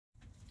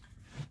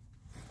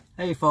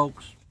Hey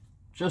folks,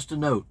 just a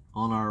note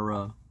on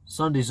our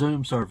Sunday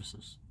Zoom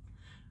services.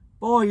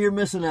 Boy, you're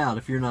missing out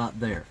if you're not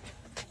there.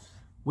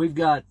 We've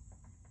got,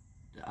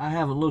 I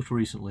haven't looked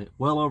recently,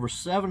 well over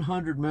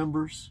 700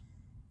 members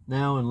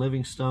now in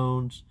Living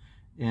Stones,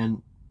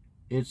 and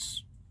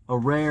it's a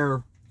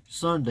rare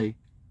Sunday.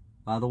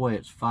 By the way,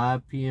 it's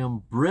 5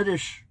 p.m.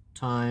 British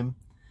time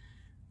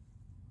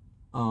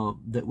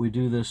that we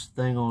do this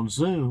thing on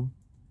Zoom.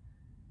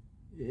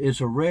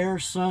 It's a rare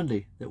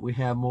Sunday that we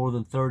have more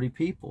than 30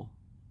 people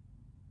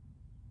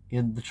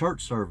in the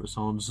church service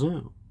on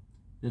Zoom.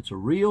 It's a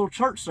real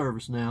church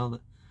service now.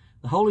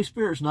 The Holy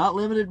Spirit's not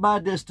limited by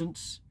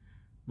distance.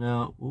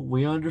 Now,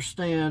 we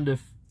understand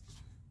if,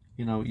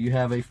 you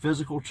have a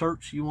physical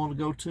church you want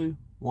to go to,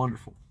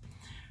 wonderful.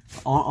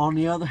 On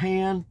the other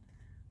hand,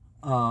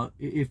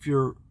 if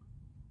you're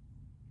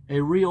a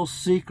real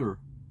seeker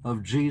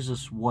of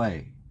Jesus'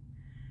 way,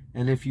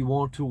 and if you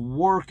want to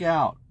work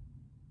out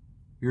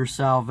your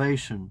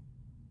salvation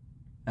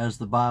as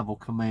the Bible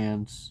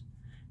commands,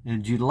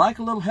 and you'd like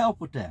a little help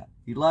with that,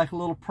 you'd like a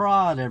little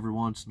prod every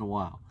once in a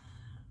while,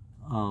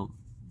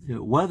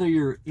 whether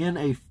you're in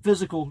a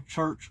physical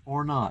church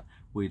or not,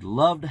 we'd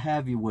love to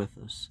have you with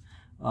us,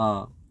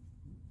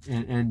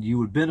 and you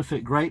would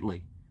benefit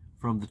greatly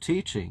from the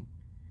teaching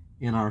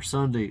in our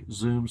Sunday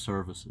Zoom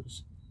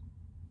services.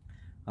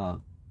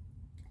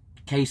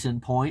 Case in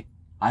point,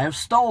 I have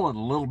stolen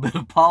a little bit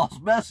of Paul's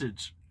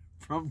message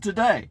from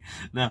today.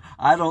 Now,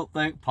 I don't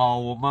think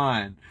Paul will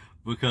mind,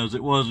 because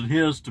it wasn't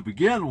his to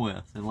begin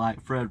with. And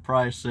like Fred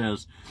Price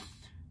says,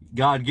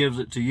 God gives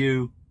it to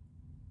you,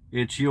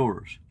 it's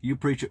yours. You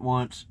preach it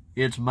once,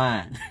 it's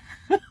mine.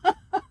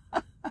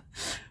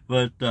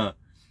 But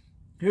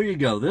here you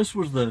go. This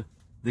was the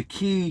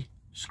key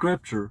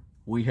scripture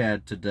we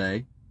had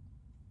today.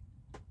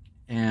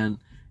 And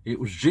it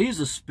was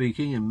Jesus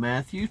speaking in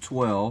Matthew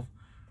 12,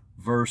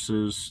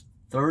 verses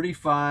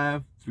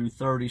 35 through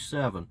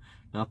 37.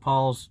 Now,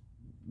 Paul's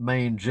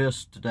main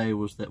gist today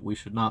was that we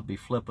should not be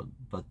flippant,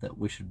 but that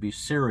we should be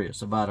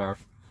serious about our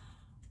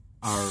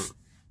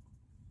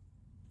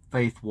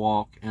faith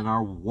walk and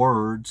our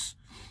words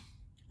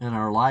and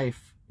our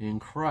life in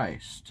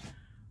Christ.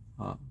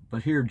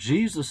 But here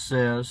Jesus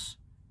says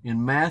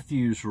in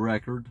Matthew's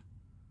record,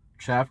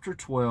 chapter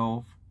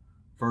 12,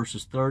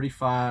 verses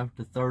 35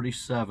 to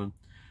 37,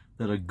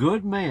 that a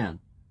good man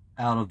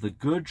out of the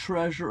good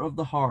treasure of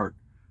the heart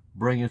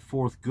bringeth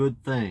forth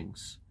good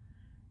things,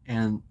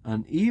 and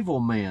an evil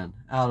man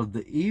out of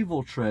the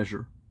evil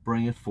treasure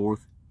bringeth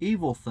forth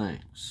evil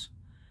things.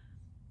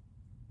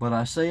 But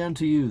I say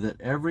unto you that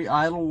every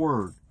idle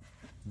word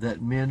that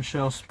men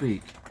shall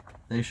speak,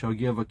 they shall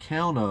give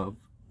account of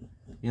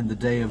in the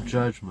day of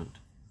judgment.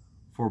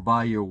 For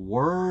by your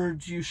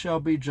words you shall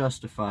be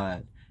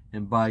justified,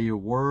 and by your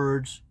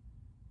words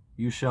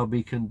you shall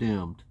be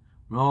condemned.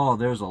 Oh,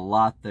 there's a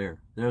lot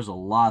there. There's a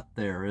lot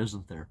there,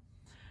 isn't there?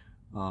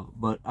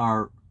 But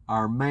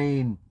our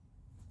main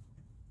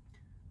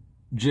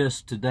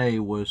gist today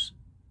was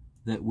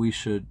that we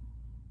should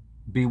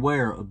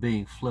beware of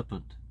being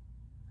flippant,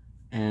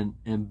 and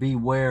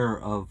beware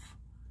of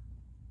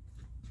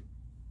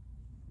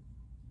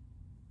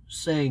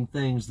saying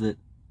things that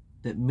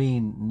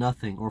mean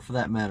nothing, or for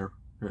that matter,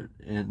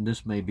 and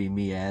this may be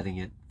me adding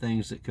it,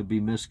 things that could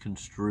be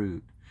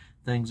misconstrued,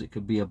 things that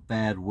could be a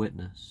bad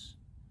witness.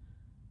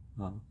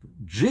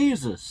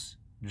 Jesus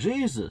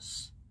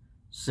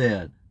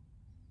said,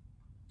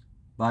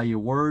 by your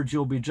words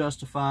you'll be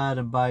justified,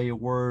 and by your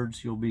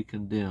words you'll be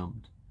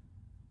condemned.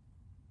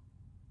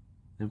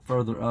 And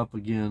further up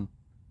again,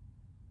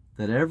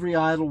 that every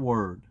idle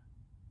word,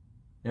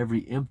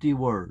 every empty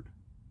word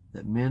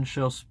that men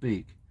shall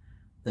speak,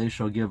 they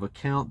shall give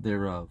account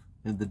thereof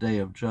in the day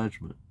of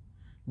judgment.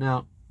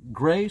 Now,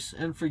 grace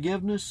and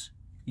forgiveness,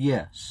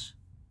 yes.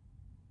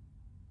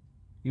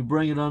 You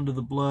bring it under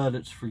the blood,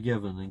 it's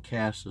forgiven and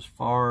cast as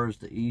far as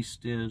the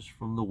east is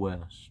from the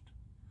west.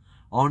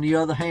 On the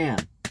other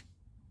hand,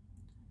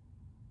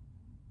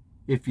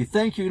 if you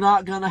think you're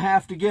not going to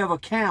have to give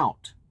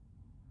account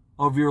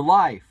of your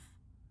life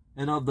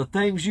and of the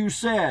things you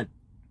said,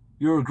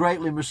 you're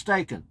greatly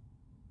mistaken.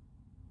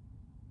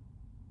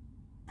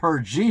 Per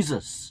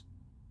Jesus.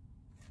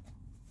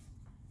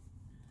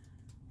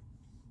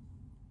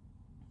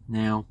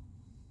 Now,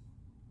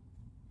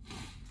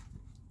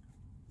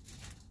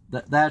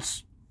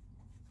 that's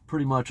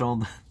pretty much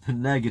on the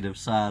negative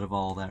side of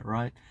all that,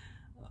 right?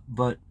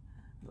 But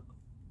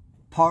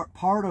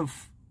part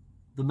of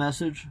the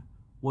message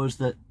was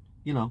that,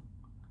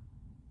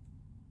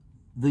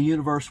 the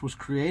universe was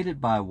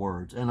created by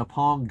words, and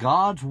upon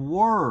God's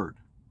word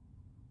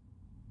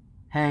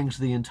hangs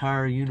the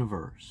entire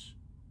universe.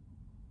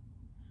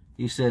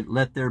 He said,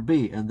 let there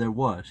be, and there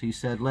was. He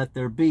said, let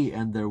there be,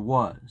 and there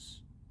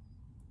was.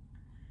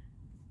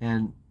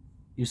 And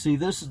you see,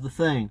 this is the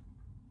thing.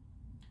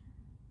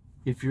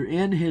 If you're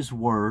in His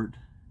Word,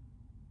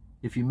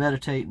 if you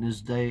meditate in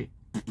His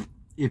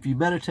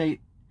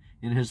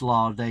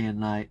law day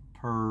and night,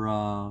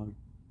 per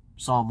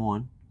Psalm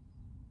 1,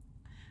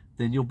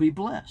 then you'll be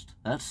blessed.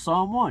 That's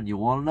Psalm 1. You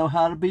want to know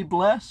how to be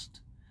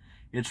blessed?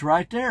 It's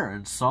right there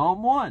in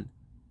Psalm 1.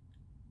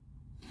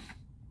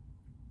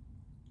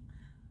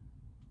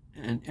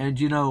 And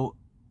you know,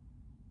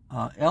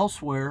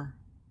 elsewhere,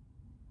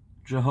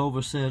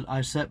 Jehovah said,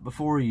 I set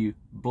before you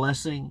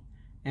blessing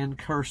and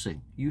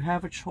cursing. You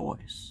have a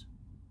choice.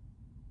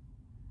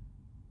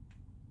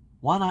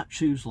 Why not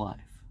choose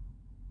life?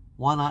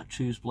 Why not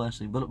choose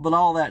blessing? But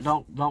all that,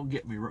 don't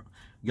get me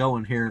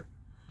going here.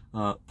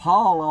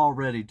 Paul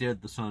already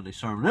did the Sunday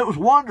sermon. It was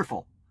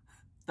wonderful.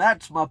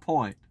 That's my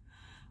point.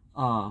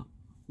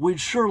 We'd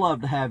sure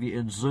love to have you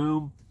in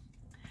Zoom.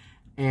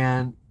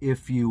 And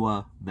if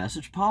you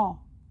message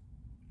Paul,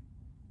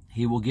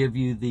 he will give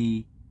you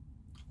the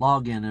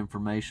login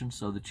information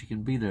so that you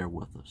can be there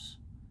with us.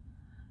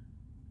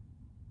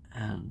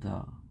 And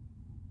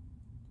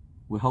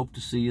we hope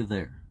to see you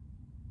there.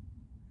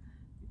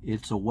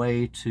 It's a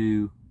way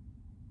to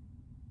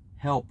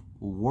help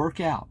work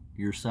out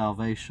your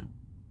salvation.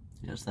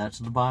 Yes, that's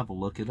in the Bible.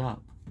 Look it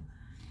up.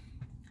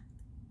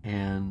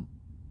 And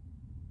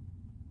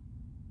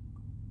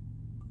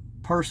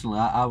personally,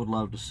 I would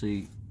love to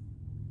see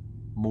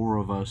more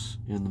of us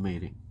in the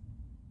meeting.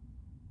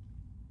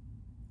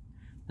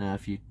 Now,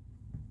 if you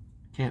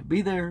can't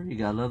be there, you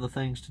got other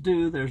things to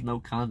do, there's no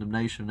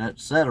condemnation,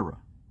 etc.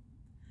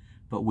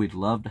 But we'd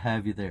love to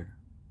have you there.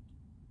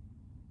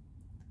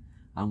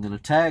 I'm going to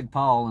tag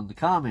Paul in the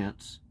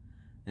comments,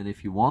 and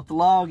if you want the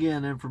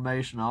login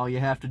information, all you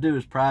have to do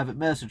is private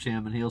message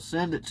him and he'll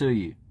send it to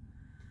you.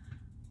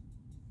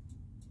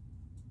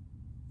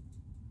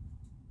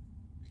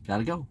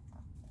 Gotta go.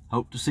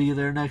 Hope to see you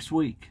there next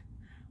week.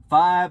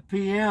 5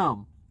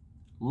 p.m.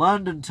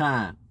 London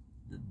time.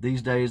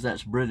 These days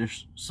that's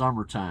British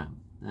summertime.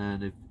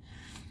 And if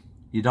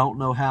you don't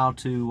know how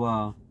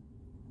to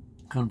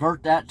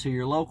convert that to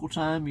your local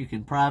time, you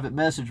can private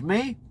message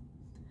me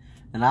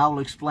and I will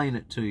explain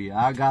it to you.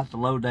 I got the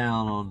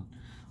lowdown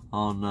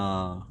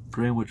on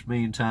Greenwich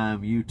Mean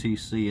Time,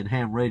 UTC, and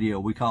ham radio.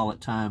 We call it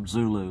Time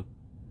Zulu.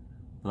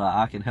 But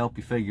I can help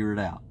you figure it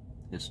out.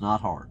 It's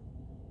not hard.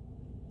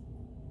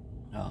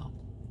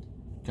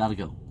 Gotta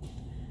go.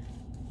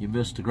 You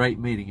missed a great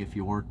meeting if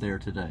you weren't there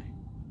today.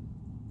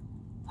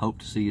 Hope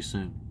to see you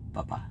soon.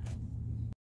 Bye-bye.